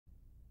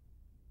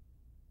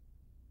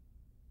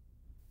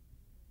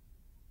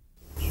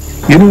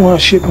You know, our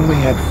ship only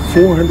had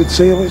 400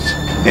 sailors,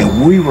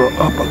 and we were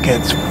up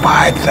against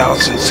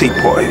 5,000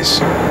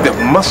 sepoys. The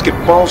musket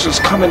balls was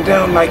coming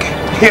down like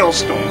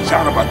hailstones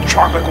out of a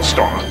tropical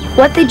storm.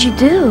 What did you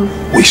do?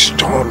 We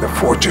stormed the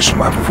fortress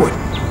from our foot,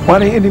 while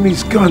the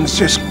enemy's guns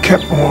just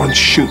kept on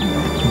shooting.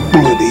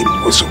 Bloody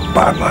whistled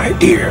by my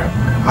ear.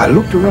 I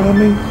looked around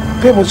me.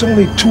 There was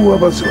only 2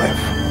 of us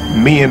left,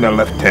 me and the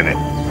lieutenant.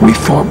 We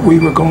thought we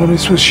were going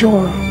this for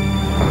sure.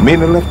 Me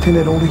and the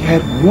lieutenant only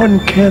had 1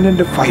 cannon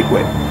to fight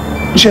with.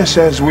 Just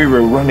as we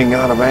were running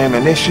out of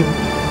ammunition,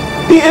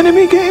 the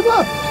enemy gave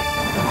up.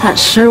 That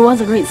sure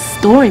was a great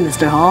story,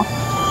 Mr. Hall.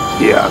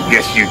 Yeah, I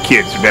guess you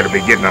kids better be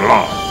getting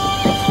along.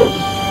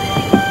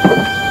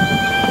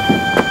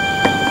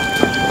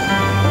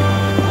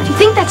 Do you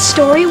think that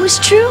story was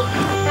true?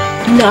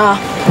 Nah.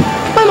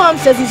 My mom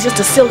says he's just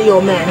a silly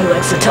old man who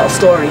likes to tell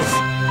stories.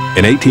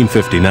 In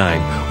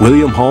 1859,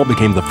 William Hall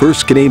became the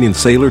first Canadian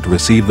sailor to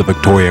receive the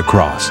Victoria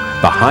Cross,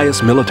 the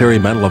highest military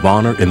medal of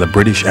honor in the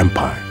British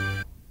Empire.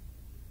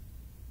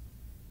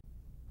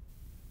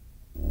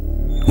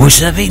 Vous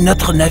savez,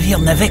 notre navire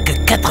n'avait que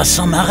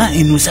 400 marins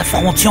et nous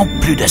affrontions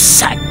plus de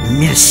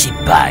 5000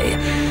 cipayes.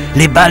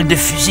 Les balles de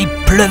fusil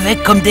pleuvaient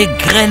comme des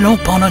grêlons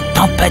pendant une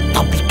tempête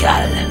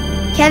tropicale.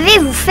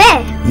 Qu'avez-vous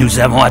fait? Nous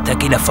avons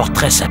attaqué la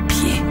forteresse à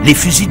pied. Les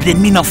fusils de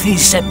l'ennemi n'en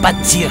finissaient pas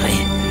de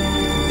tirer.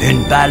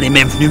 Une balle est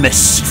même venue me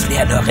siffler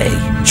à l'oreille.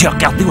 J'ai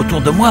regardé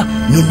autour de moi,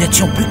 nous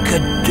n'étions plus que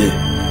 2.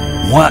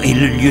 Moi et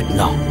le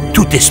lieutenant.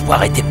 Tout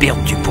espoir était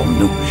perdu pour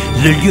nous.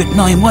 Le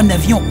lieutenant et moi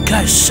n'avions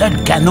qu'un seul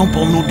canon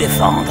pour nous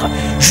défendre.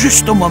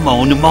 Juste au moment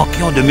où nous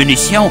manquions de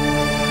munitions,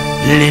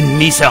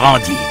 l'ennemi se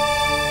rendit.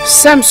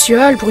 Ça, monsieur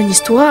Hall, pour une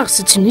histoire,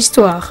 c'est une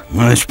histoire.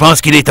 Je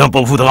pense qu'il est temps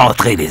pour vous de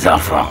rentrer, les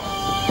enfants.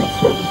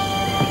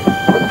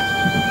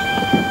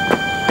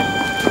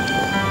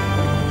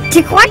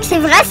 Tu crois que c'est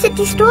vrai, cette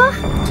histoire?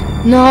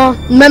 Non,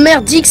 ma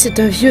mère dit que c'est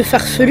un vieux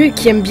farfelu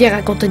qui aime bien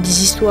raconter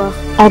des histoires.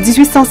 En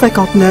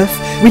 1859,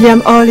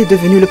 William Hall est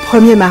devenu le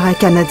premier marin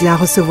canadien à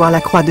recevoir la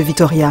Croix de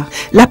Victoria,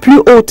 la plus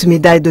haute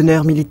médaille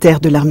d'honneur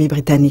militaire de l'armée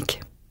britannique.